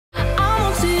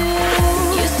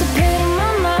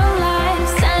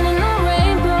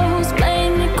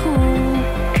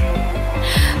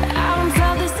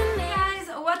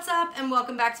and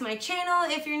welcome back to my channel.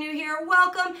 If you're new here,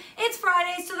 welcome. It's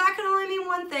Friday, so that can only mean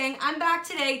one thing. I'm back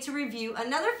today to review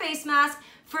another face mask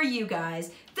for you guys.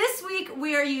 This week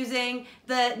we are using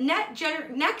the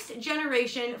Next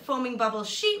Generation Foaming Bubble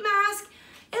Sheet Mask.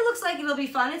 It looks like it'll be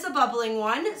fun. It's a bubbling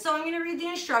one. So I'm gonna read the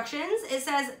instructions. It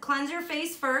says, cleanse your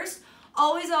face first.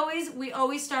 We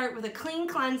always start with a clean,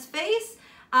 cleansed face.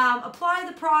 Apply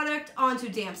the product onto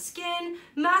damp skin.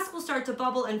 Mask will start to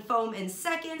bubble and foam in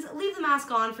seconds. Leave the mask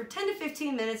on for 10 to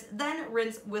 15 minutes, then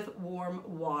rinse with warm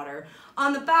water.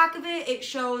 On the back of it, it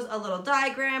shows a little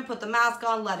diagram. Put the mask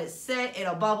on, let it sit,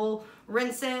 it'll bubble,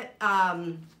 rinse it.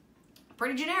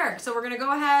 Pretty generic. So we're gonna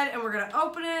go ahead and we're gonna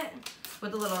open it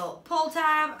with a little pull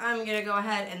tab. I'm gonna go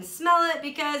ahead and smell it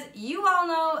because you all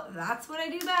know that's what I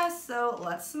do best. So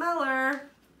let's smell her.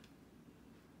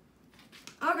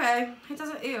 Okay, it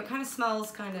doesn't, ew, it kind of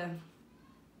smells kind of,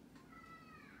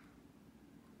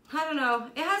 I don't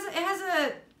know. It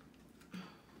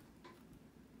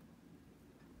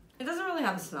doesn't really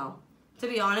have a smell. To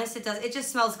be honest, it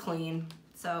just smells clean.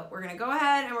 So we're gonna go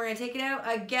ahead and we're gonna take it out.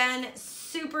 Again,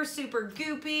 super, super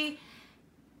goopy.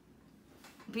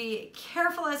 Be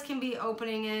careful as can be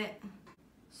opening it.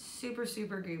 Super,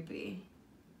 super goopy.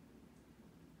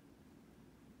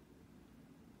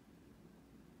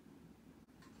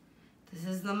 This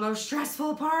is the most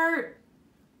stressful part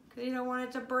because you don't want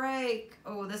it to break.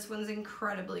 Oh, this one's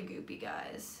incredibly goopy,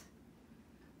 guys.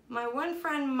 My one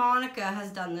friend Monica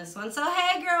has done this one. So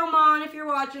hey girl Mon, if you're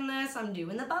watching this, I'm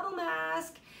doing the bubble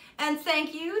mask. And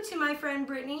thank you to my friend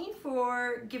Brittany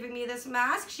for giving me this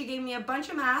mask. She gave me a bunch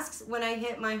of masks when I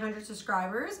hit my 100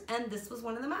 subscribers, and this was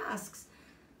one of the masks.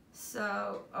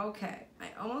 So, okay, I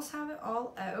almost have it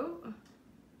all out.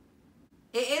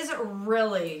 It is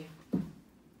really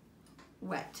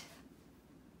wet.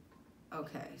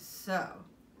 Okay, so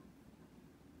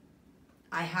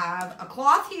I have a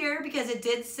cloth here because it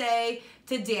did say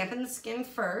to dampen the skin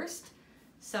first.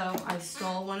 So I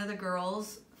stole one of the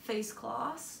girls' face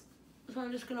cloths. So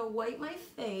I'm just gonna wipe my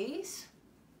face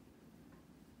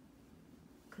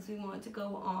because we want it to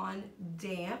go on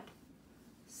damp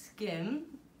skin.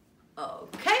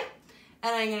 Okay,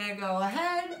 and I'm gonna go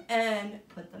ahead and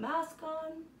put the mask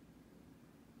on.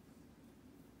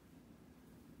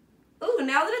 Ooh,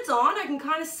 now that it's on, I can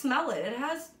kind of smell it. It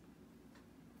has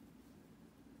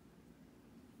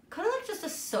kind of like just a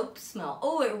soap smell.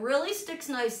 Oh, it really sticks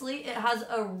nicely. It has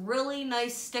a really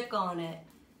nice stick on it.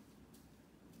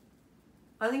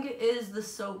 I think it is the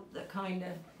soap that kind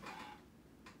of,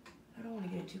 I don't want to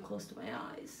get it too close to my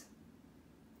eyes.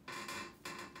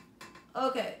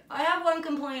 Okay, I have one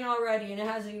complaint already and it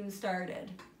hasn't even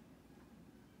started.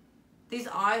 These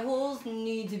eye holes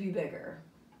need to be bigger.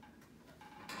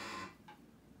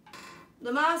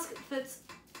 The mask fits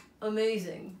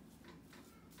amazing.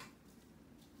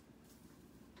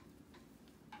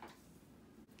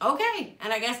 Okay,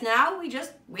 and I guess now we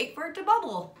just wait for it to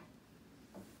bubble.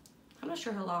 I'm not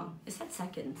sure how long. It said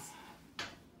seconds.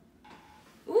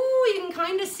 Ooh, you can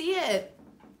kind of see it.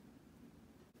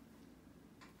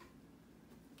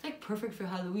 It's like perfect for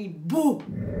Halloween. Boo!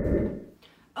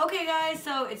 Okay guys,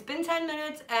 so it's been 10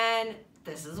 minutes and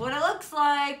this is what it looks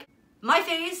like. My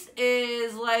face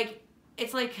is like,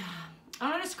 it's like, I don't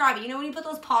know how to describe it. You know when you put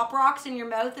those pop rocks in your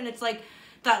mouth and it's like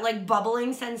that like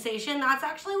bubbling sensation? That's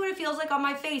actually what it feels like on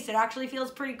my face. It actually feels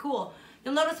pretty cool.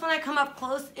 You'll notice when I come up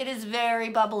close, it is very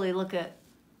bubbly. Look at.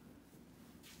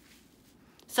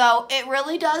 So it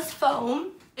really does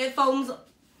foam. It foams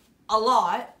a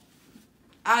lot,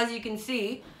 as you can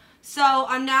see. So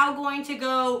I'm now going to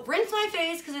go rinse my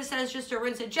face because it says just to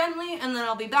rinse it gently, and then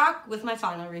I'll be back with my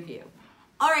final review.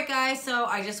 Alright guys, so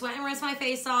I just went and rinsed my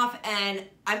face off, and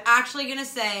I'm actually gonna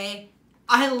say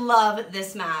I love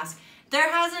this mask. There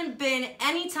hasn't been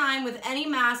any time with any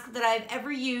mask that I've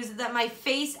ever used that my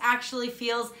face actually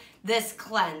feels this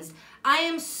cleansed. I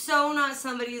am so not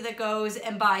somebody that goes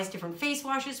and buys different face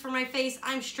washes for my face.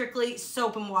 I'm strictly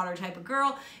soap and water type of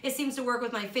girl. It seems to work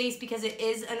with my face because it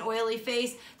is an oily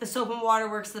face. The soap and water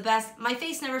works the best. My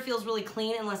face never feels really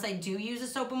clean unless I do use a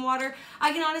soap and water.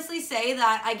 I can honestly say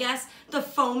that I guess the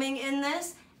foaming in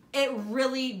this, it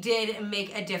really did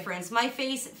make a difference. My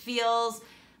face feels,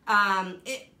 I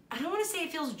don't want to say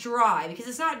it feels dry because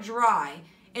it's not dry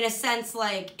in a sense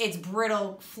like it's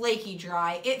brittle, flaky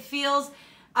dry. It feels,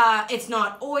 it's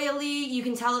not oily. You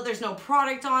can tell that there's no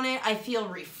product on it. I feel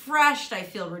refreshed. I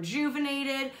feel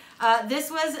rejuvenated.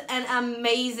 This was an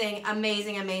amazing,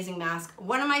 amazing, amazing mask.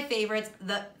 One of my favorites.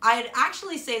 I'd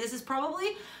actually say this is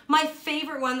probably my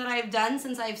favorite one that I've done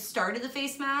since I've started the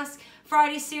face mask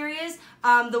Friday series.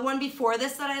 The one before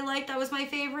this that I liked, that was my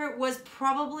favorite, was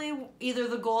probably either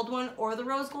the gold one or the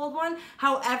rose gold one.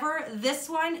 However, this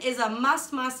one is a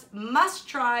must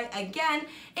try. Again,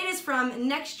 it is from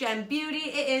Nextgenbeauty.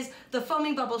 It is the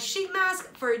foaming bubble sheet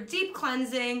mask for deep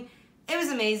cleansing. It was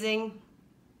amazing.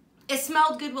 It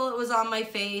smelled good while it was on my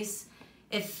face.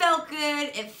 It felt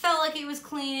good. It felt like it was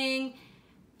cleaning.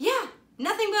 Yeah,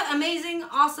 nothing but amazing,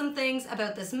 awesome things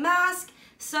about this mask.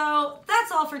 So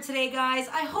that's all for today, guys.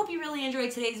 I hope you really enjoyed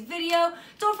today's video.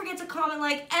 Don't forget to comment,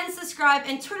 like, and subscribe,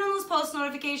 and turn on those post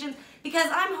notifications, because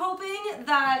I'm hoping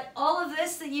that all of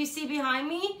this that you see behind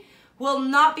me will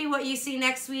not be what you see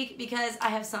next week, because I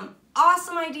have some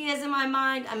awesome ideas in my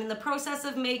mind. I'm in the process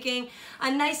of making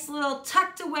a nice little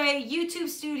tucked away YouTube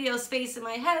studio space in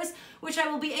my house, which I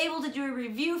will be able to do a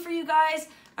review for you guys,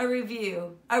 a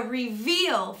reveal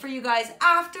for you guys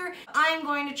after. I'm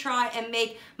going to try and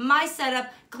make my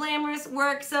setup glamorous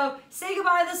work. So say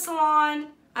goodbye to the salon.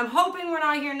 I'm hoping we're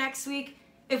not here next week.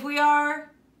 If we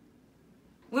are,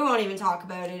 we won't even talk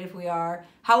about it if we are.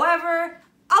 However,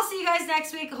 I'll see you guys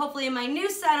next week, hopefully in my new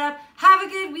setup. Have a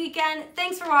good weekend.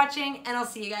 Thanks for watching, and I'll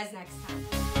see you guys next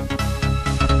time.